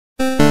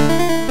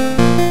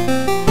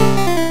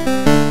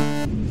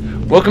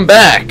Welcome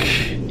back.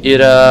 It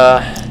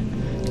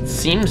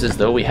seems as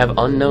though we have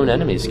unknown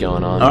enemies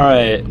going on.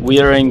 Alright,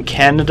 we are in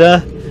Canada.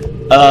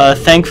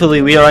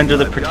 Thankfully we are under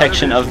the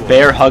protection of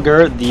Bear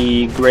Hugger,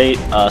 the great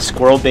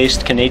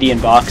squirrel-based Canadian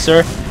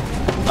boxer.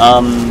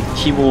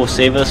 He will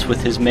save us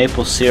with his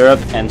maple syrup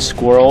and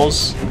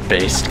squirrels.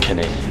 Based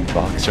Canadian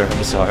boxer,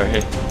 I'm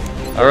sorry.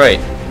 Alright.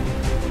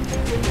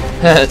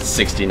 That's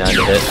 69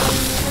 to hit.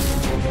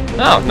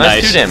 Oh,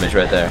 nice 2 damage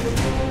right there.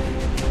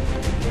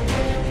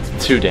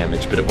 2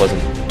 damage, but it wasn't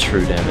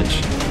true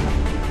damage.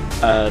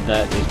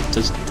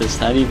 Does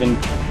that even...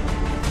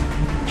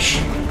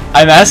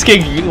 I'm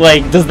asking,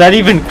 like, does that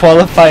even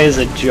qualify as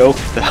a joke,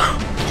 though?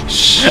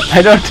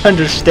 I don't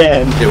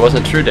understand. It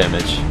wasn't true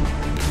damage.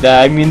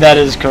 I mean, that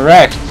is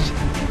correct.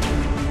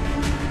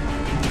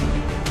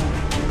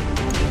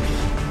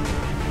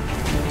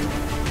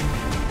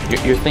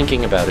 You're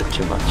thinking about it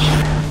too much.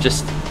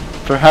 Just...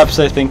 Perhaps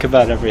I think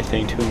about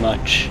everything too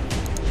much.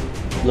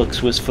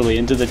 Looks wistfully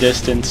into the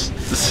distance.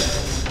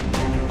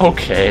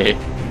 Okay.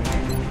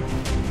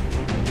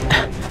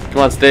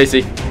 Come on, Stacy.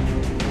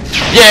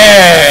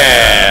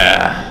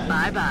 Yeah!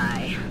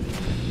 Bye-bye.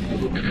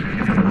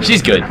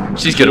 She's good.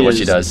 She's good at what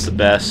she does. The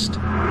best.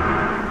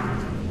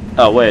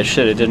 Oh, wait,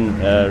 shit, it didn't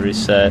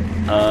reset.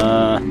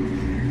 That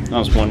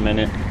was 1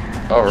 minute.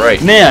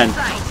 Alright. Man,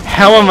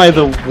 how am I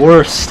the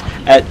worst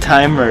at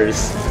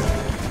timers?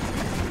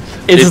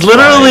 It's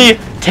literally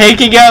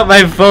taking out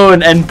my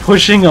phone and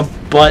pushing a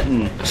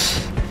button.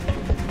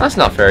 That's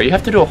not fair. You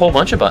have to do a whole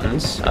bunch of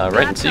buttons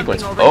right in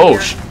sequence. Oh,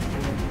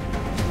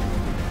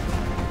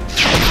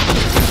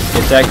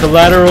 Get that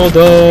collateral,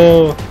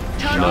 though.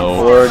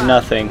 no. Or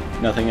nothing.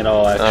 Nothing at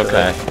all, actually.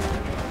 Okay.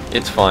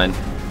 It's fine.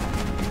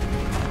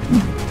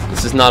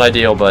 This is not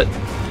ideal, but...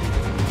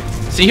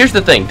 See, here's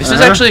the thing. This is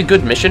actually a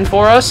good mission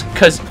for us,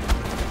 because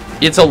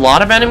it's a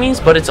lot of enemies,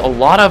 but it's a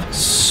lot of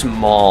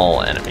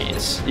small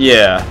enemies.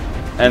 Yeah.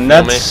 And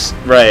that's...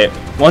 Right.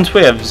 Once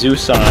we have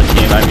Zeus on our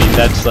team, I mean,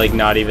 that's, like,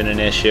 not even an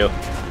issue.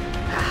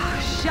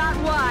 Shot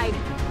wide.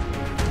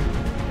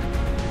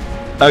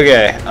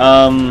 Okay,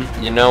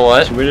 You know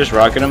what? should we just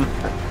rocket them?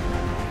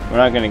 We're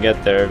not gonna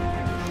get there.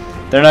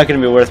 They're not gonna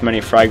be worth many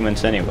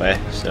fragments anyway,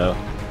 so...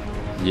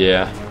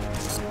 Yeah.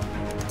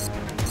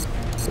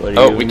 What do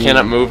Oh, you we mean?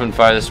 cannot move and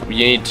fire this.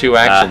 You need 2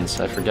 actions.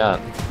 I forgot.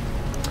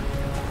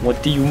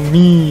 What do you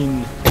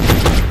mean?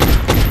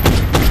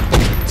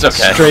 It's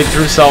okay. Straight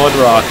through solid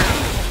rock.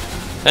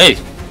 Hey,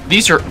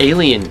 these are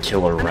alien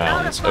killer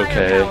rounds,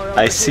 okay?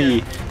 I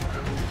see.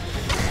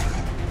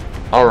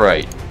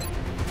 Alright.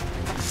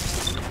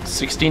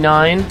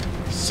 69,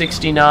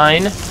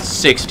 69,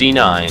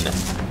 69.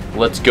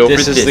 Let's go for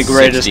this. This is the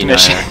greatest 69.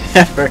 mission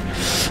ever.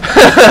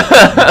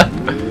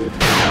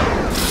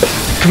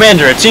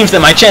 Commander, it seems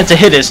that my chance to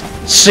hit is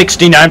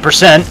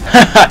 69%.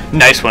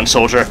 Nice one,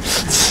 soldier.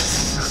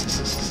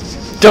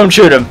 Don't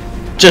shoot him.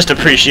 Just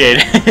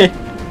appreciate it.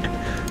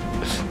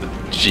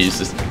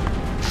 Jesus.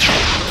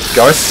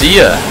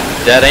 Garcia.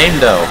 Dead aim,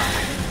 though.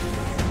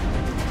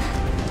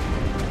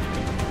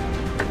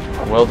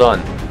 Well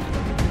done.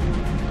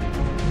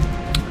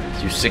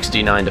 You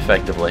 69'd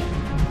effectively.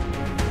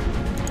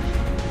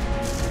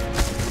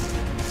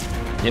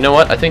 You know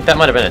what? I think that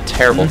might have been a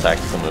terrible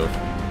tactical move.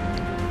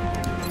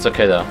 It's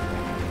okay, though.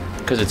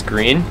 Because it's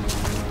green,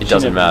 it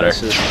doesn't matter.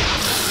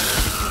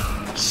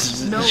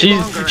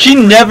 She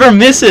never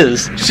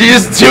misses. She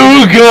is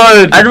too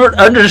good! I don't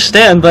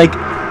understand, like,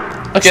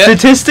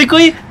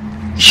 statistically,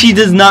 she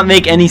does not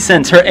make any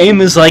sense. Her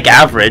aim is like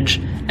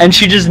average, and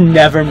she just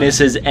never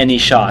misses any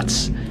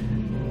shots.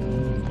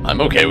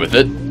 I'm okay with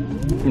it.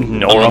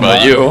 Norma. What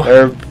about you?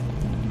 Or,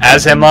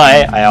 as am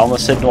I. I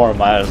almost said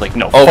Norma. I was like,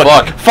 no. Oh,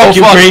 fuck. Fuck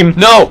you, Cream.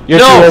 No! You're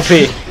no!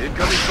 too OP.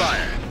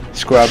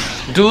 Scrub.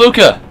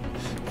 DeLuca!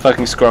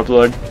 Fucking Scrub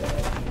Lord.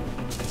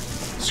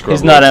 Scrub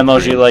He's not Lord.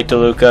 emoji like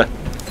DeLuca.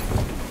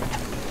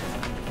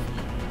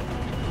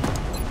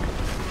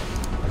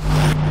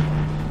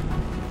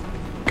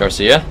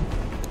 Garcia,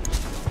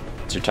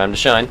 it's your time to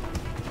shine.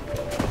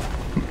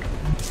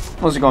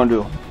 What's he gonna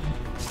do?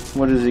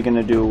 What is he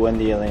gonna do when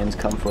the aliens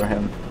come for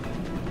him?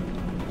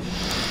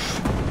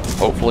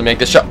 Hopefully make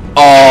this shot.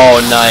 Oh,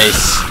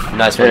 nice.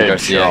 Nice one,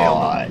 Garcia.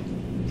 Headshot.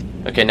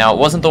 Okay, now it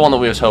wasn't the one that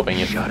we was hoping.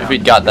 If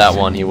we'd got that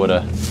one, he would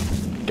have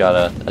got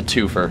a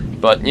twofer.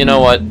 But you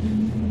know what?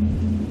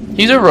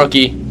 He's a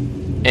rookie,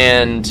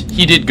 and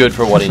he did good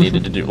for what he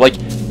needed to do. Like,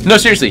 no,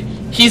 seriously,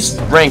 he's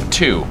rank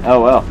 2.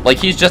 Oh well. Like,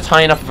 he's just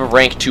high enough of a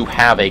rank to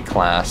have a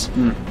class.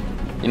 You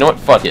know what?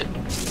 Fuck it.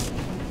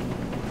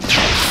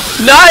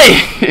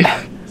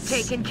 Nice!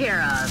 Taken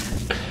care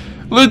of.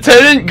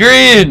 Lieutenant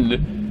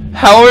Green!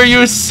 How are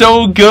you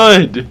so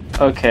good?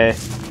 Okay.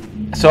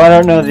 So I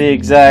don't know the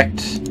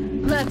exact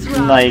Let's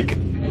rock. like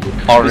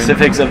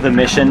specifics of the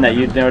mission that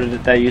you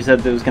noted that you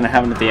said that was gonna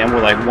happen at the end,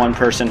 where like one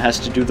person has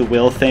to do the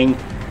will thing.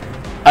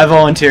 I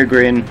volunteer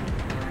Green.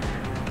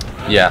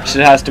 Yeah. It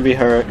has to be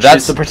her.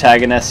 That's She's the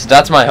protagonist.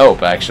 That's my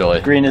hope, actually.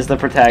 Green is the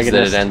protagonist.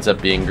 That it ends up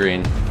being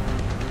green.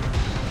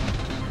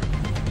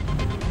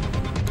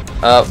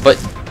 But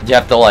you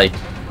have to, like,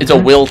 It's a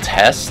will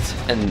test,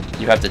 and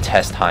you have to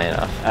test high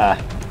enough.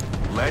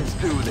 Let's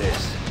do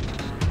this.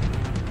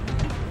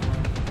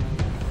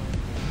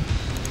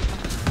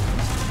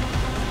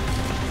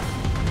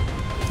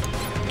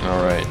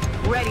 All right.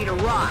 Ready to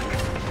rock.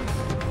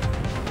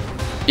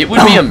 It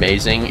would be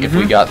amazing if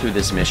we got through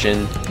this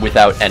mission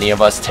without any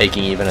of us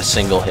taking even a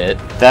single hit.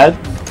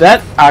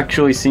 That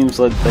actually seems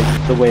like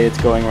the way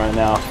it's going right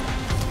now.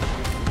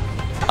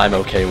 I'm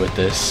okay with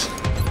this.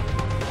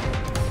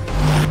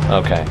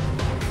 Okay.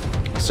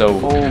 So.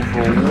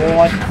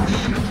 What?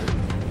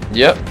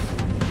 Yep.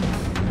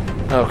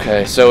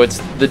 Okay, so it's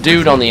the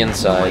dude on the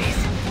inside.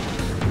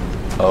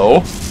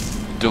 Oh,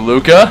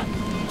 DeLuca.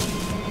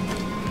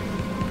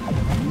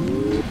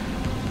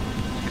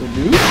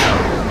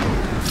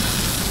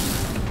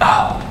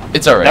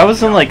 It's alright. That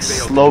was in like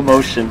slow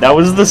motion. That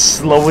was the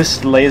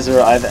slowest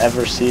laser I've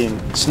ever seen.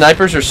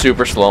 Snipers are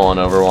super slow on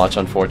Overwatch,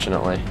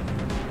 unfortunately.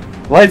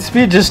 Light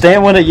speed just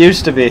ain't what it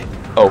used to be.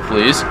 Oh,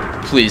 please.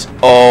 Please.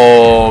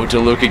 Oh,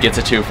 DeLuca gets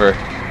a twofer.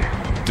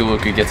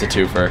 DeLuca gets a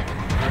twofer.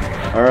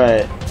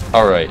 Alright.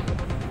 Alright.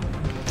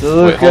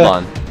 DeLuca, wait, hold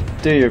on.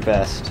 do your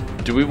best.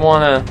 Do we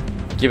want to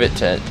give it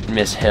to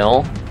Miss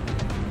Hill?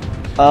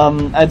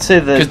 I'd say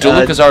that... Because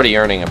DeLuca's already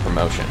earning a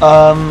promotion.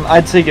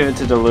 I'd say give it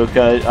to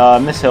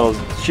DeLuca. Miss Hill,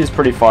 she's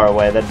pretty far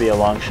away. That'd be a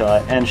long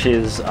shot. And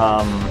she's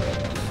a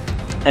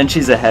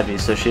heavy,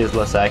 so she has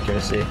less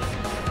accuracy.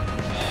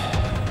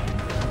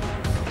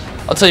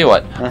 I'll tell you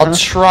what. I'll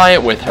try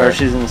it with her. Or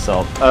she's an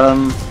assault.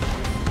 Alright.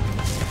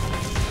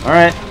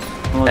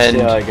 Let's see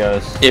how it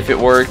goes. If it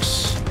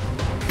works...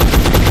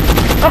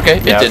 Okay,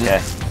 it didn't.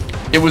 Okay.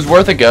 It was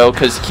worth a go,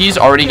 because he's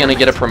already going to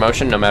get a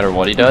promotion no matter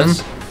what he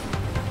does.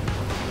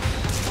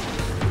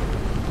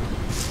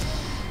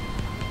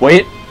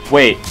 Wait.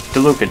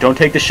 DeLuca, don't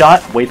take the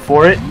shot. Wait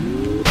for it.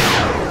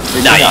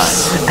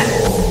 Nice.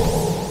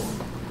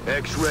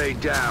 X-ray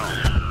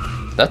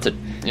down.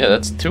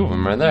 That's two of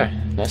them right there.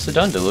 Nicely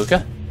done,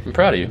 DeLuca. I'm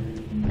proud of you.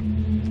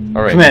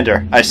 All right.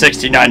 Commander, I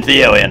 69'd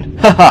the alien.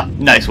 Haha,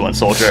 nice one,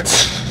 soldier.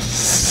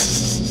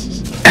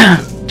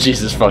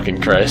 Jesus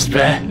fucking Christ,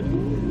 man.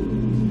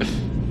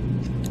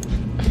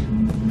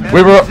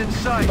 We were.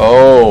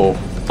 Oh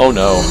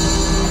no.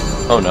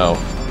 Oh no.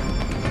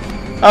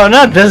 Oh,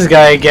 not this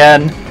guy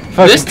again.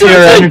 Fucking This pure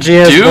dude's a energy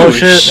is douche.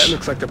 bullshit. That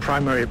looks like the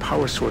primary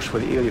power source for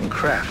the alien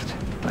craft.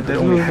 I'd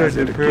only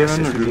hazard a guess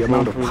as to the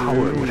amount of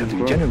power it would have to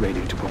be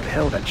generated to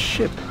propel that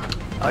ship.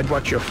 I'd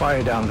watch your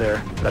fire down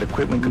there. That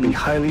equipment could be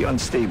highly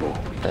unstable.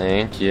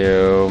 Thank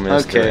you,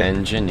 Mr. Okay.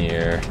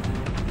 Engineer.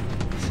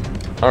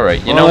 All right.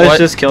 You Well, know let's what?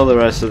 just kill the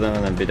rest of them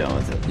and then be done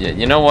with it. Yeah.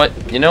 You know what?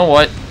 You know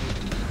what?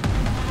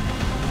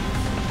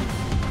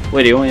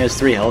 Wait, he only has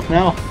 3 health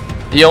now?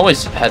 He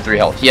always had 3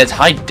 health. He has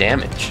high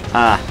damage,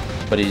 Ah.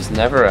 but he's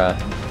never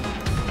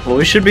Well,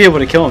 we should be able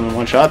to kill him in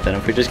one shot then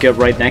if we just get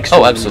right next to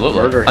him. Oh, and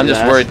absolutely. murder I'm his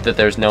just ass. worried that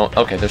there's no.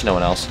 Okay, there's no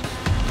one else.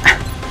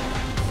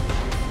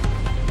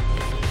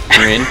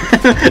 Green.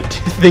 Do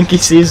you think he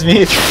sees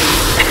me?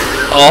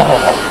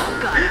 Oh.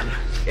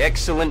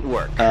 Excellent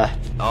work.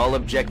 All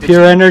objectives.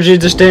 Pure energy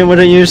just ain't what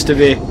it used to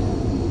be.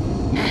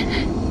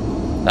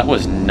 That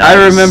was nice.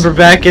 I remember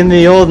back in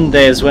the olden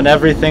days when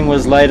everything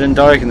was light and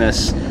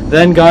darkness.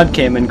 Then God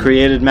came and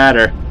created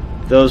matter.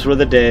 Those were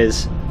the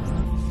days.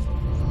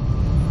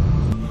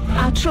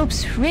 Our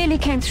troops really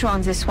came through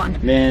on this one.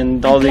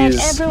 Man, all I'm glad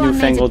these everyone made it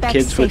newfangled back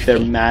kids with their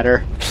safely.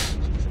 matter.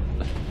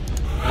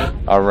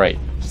 All right.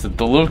 So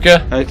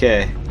DeLuca.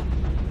 Okay.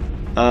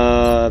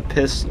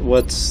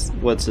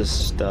 What's this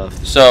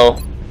stuff? So,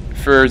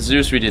 for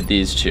Zeus, we did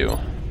these two.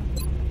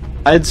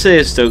 I'd say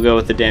I still go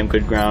with the damn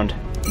good ground.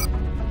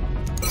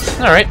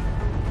 All right.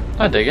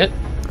 I dig it.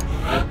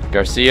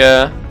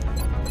 Garcia.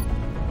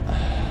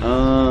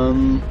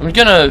 I'm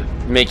gonna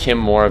make him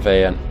more of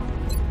an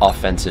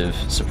offensive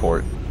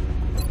support.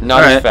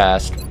 Not as Alright.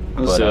 fast,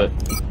 Let's but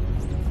do it.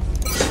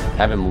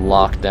 have him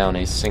lock down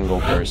a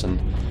single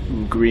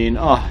person. Green.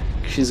 Oh,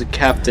 she's a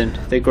captain.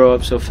 They grow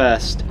up so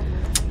fast.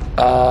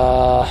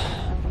 I'm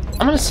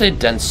gonna say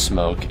dense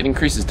smoke. It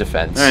increases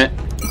defense. Alright.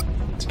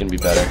 It's gonna be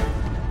better.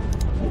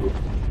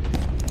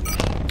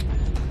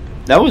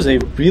 That was a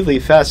really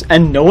fast,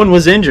 and no one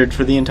was injured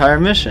for the entire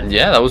mission.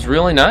 Yeah, that was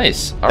really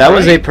nice. All That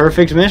was a right.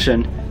 perfect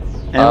mission.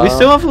 And we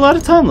still have a lot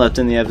of time left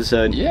in the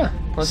episode. Yeah.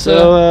 Let's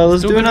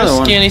let's do do a bit of another a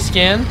one. scanny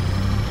scan.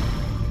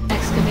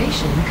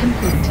 Excavation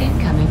complete.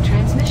 Incoming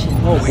transmission.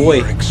 Oh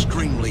boy. We're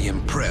extremely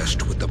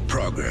impressed with the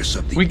progress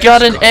of the We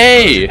got an XCOM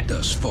A. project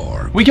thus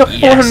far. We got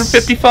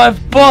 $455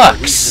 Recent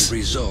bucks.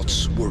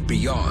 results were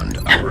beyond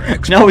our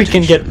expectations. Now we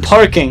can get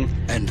parking.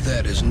 And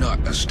that is not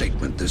a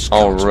statement this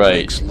All council right.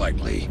 makes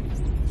lightly.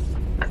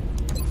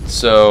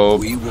 So,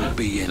 We will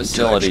be in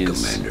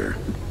facilities. touch, Commander.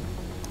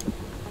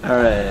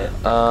 Alright.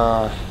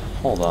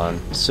 hold on.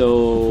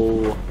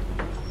 So,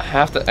 I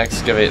have to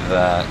excavate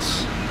that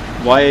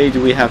why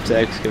do we have to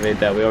excavate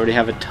that? We already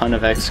have a ton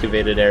of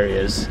excavated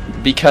areas.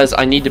 because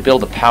I need to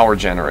build a power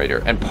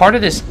generator. And part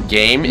of this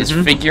game is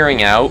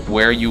figuring out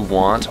where you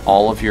want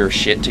all of your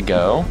shit to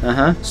go.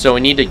 Uh-huh. So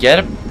we need to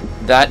get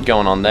that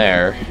going on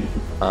there,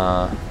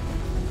 so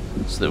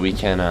that we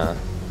can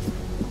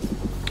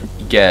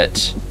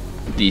get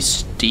the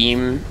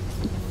steam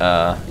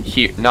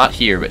here, not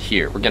here, but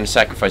here. We're gonna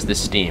sacrifice this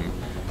steam.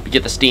 We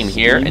get the steam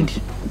here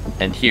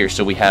and here,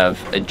 so we have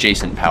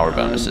adjacent power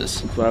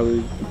bonuses. Are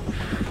we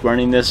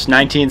running this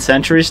 19th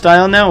century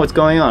style now? What's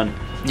going on?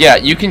 Yeah,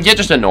 you can get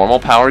just a normal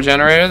power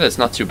generator. That's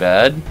not too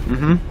bad.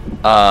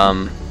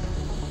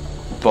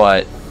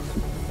 But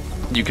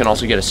you can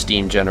also get a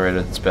steam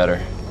generator that's better.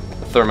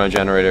 A thermo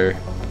generator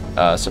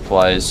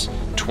supplies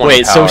 20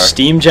 Wait, power. so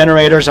steam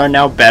generators are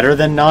now better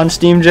than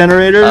non-steam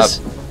generators?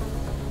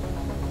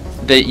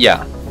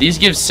 Yeah, these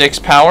give 6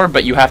 power,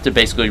 but you have to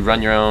basically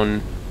run your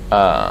own.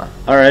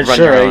 Alright, run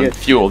sure. your own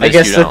fuel. I This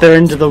guess you that don't. they're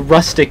into the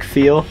rustic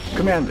feel.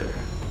 Commander,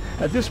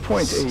 at this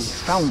point, a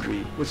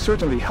foundry would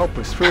certainly help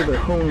us further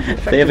hone the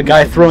They have a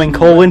guy effectiveness of throwing these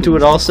coal new into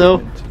it weapons also.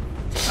 equipment.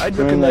 I'd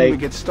Wearing, recommend we like,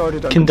 get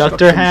started on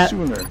conductor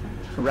construction hat. sooner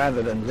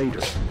rather than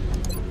later.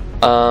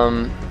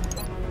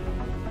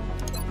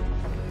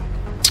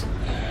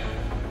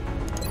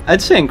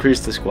 I'd say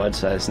increase the squad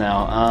size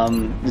now.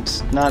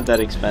 It's not that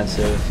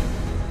expensive.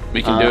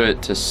 We can do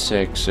it to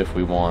 6 if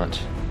we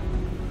want.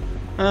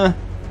 Uh,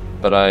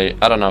 But I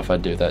don't know if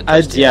I'd do that.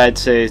 I'd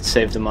say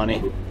save the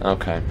money.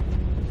 Okay.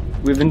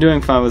 We've been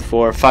doing fine with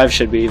 4. 5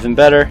 should be even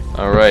better.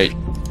 All right.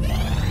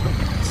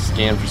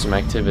 Scan for some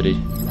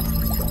activity.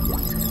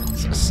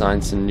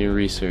 Assign some new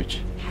research.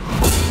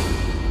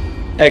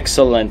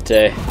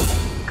 Excelente.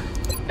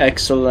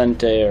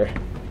 Excelente.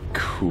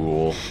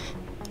 Cool.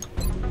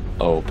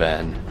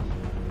 Open.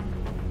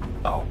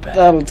 Open.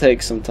 That'll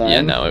take some time.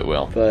 Yeah, no, it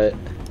will. But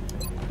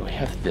We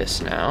have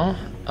this now.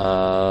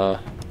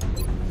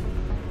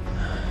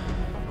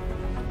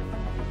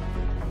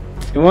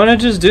 you want to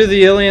just do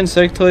the alien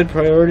sectoid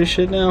priority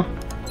shit now?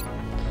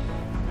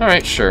 All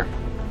right, sure.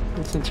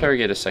 Let's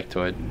interrogate a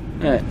sectoid.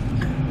 Alright.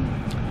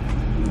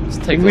 Let's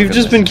take a look We've at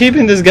just this. been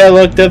keeping this guy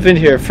locked up in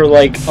here for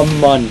like a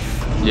month.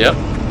 Yep.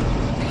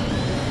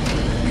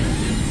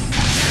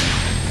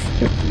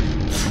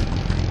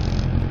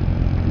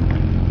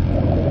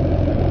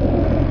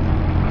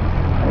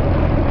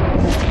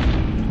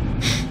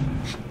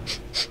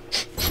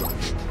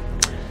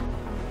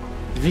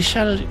 We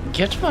shall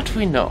get what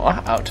we know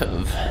out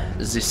of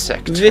this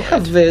sector. We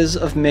have ways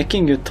of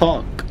making you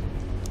talk.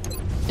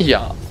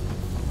 Yeah.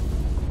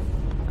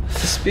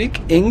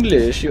 Speak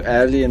English, you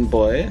alien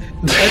boy.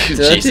 That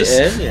dirty Jesus.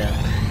 alien.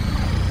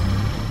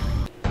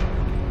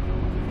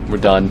 We're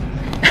done.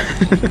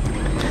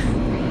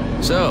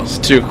 So, It's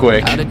too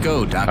quick. how'd it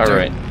go, Doctor? All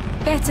right.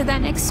 Better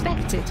than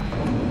expected.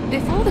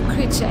 Before the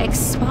creature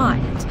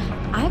expired,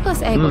 I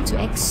was able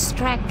to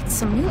extract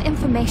some new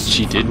information.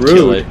 She did Rude.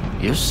 kill it.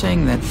 You're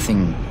saying that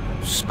thing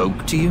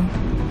spoke to you?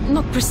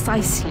 Not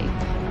precisely,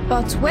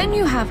 but when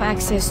you have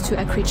access to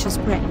a creature's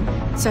brain,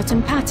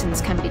 certain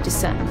patterns can be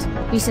discerned,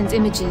 recent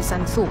images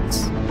and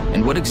thoughts.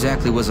 And what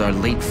exactly was our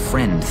late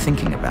friend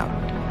thinking about?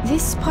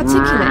 This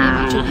particular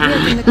image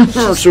appeared in the creature's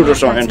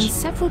Pseudoscience. pattern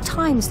several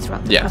times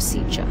throughout the Yeah.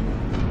 procedure.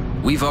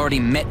 We've already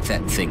met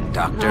that thing,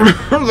 Doctor.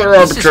 They're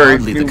This is arbitrary.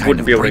 hardly You the kind wouldn't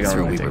of be able to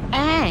breakthrough ignore we anything. were...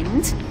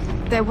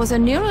 And there was a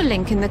neural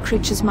link in the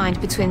creature's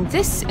mind between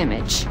this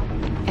image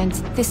and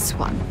this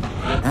one.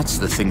 That's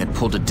the thing that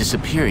pulled a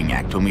disappearing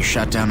act when we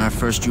shot down our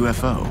first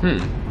UFO.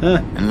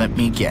 Huh. And let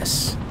me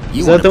guess.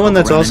 Is that the one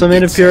that's also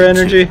made of pure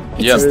energy?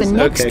 It Yep. is the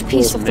next Okay,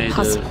 piece cool. of the Made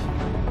puzzle. of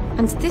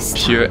And this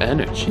time, pure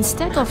energy.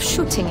 instead of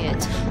shooting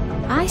it,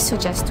 I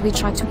suggest we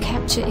try to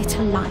capture it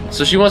alive.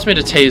 So she wants me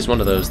to tase one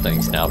of those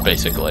things now,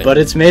 basically. But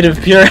it's made of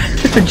pure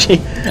energy.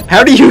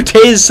 How do you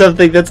tase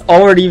something that's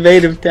already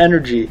made of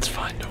energy? It's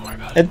fine. Don't worry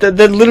about it.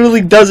 That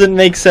literally doesn't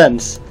make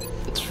sense.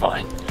 It's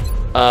fine.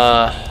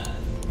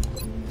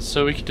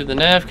 So we could do the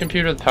nav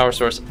computer, the power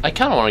source. I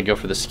kind of want to go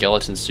for the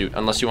skeleton suit,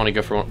 unless you want to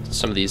go for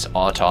some of these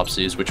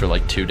autopsies, which are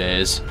like 2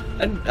 days.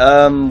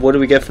 And, what do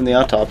we get from the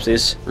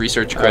autopsies?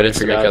 Research credits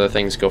to make forgot. other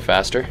things go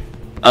faster.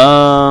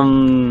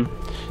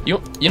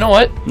 You know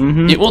what?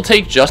 It will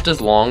take just as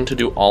long to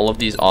do all of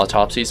these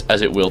autopsies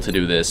as it will to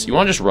do this. You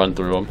want to just run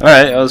through them?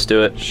 Alright, let's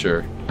do it.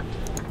 Sure.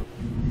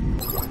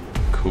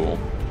 Cool.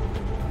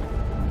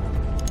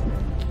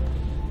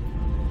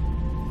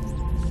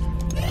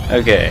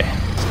 Okay,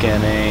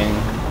 scanning.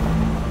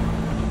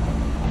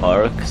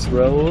 Arc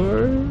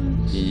throwers?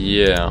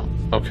 Yeah.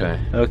 Okay.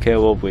 Okay,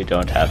 well, we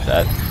don't have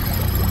that.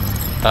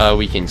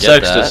 We can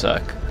get Sucks that. to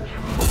suck.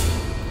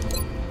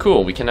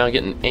 Cool. We can now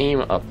get an aim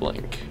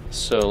uplink.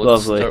 So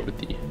let's Lovely. start with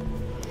the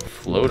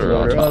floater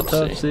Floater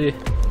autopsy.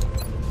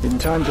 In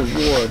times of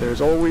war,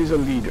 there's always a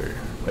leader,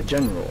 a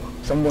general,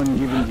 someone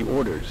giving the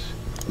orders.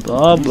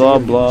 Blah, These blah,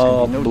 aliens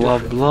blah, can be no blah,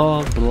 different.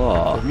 blah,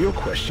 blah. The real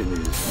question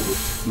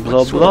is, Blah,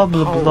 what sort blah, of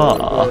blah, power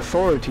blah. or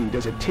authority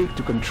does it take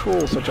to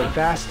control such a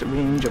vast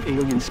range of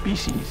alien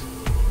species?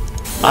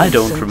 I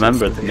don't What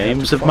remember incentives the do they have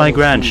names to of my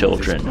follow through with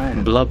this grandchildren.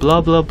 plan? Blah,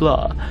 blah, blah,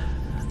 blah.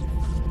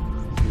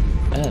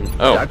 Man.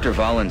 Oh. Dr.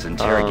 Vollin's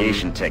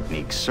interrogation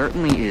technique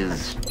certainly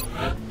is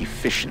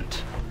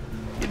efficient.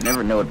 You'd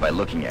never know it by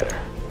looking at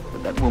her.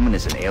 But that woman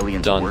is an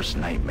alien's Done. worst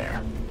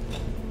nightmare.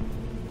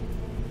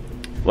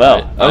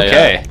 Well,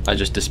 okay. I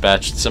just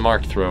dispatched some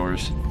arc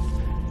throwers.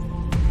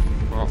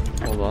 Well,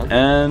 hold on.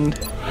 And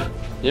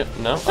Yep.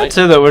 No. I'd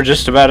say that we're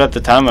just about at the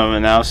time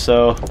limit now.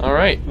 So. All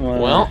right.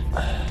 Well.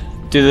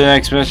 Do the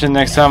next mission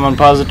next time on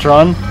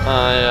Positron.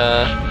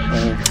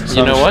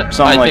 You know what?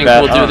 Something I like think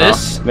that. we'll do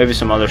this. Maybe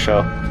some other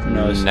show. Who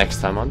knows? Next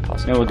time on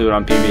Positron. Maybe we'll do it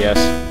on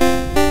PBS.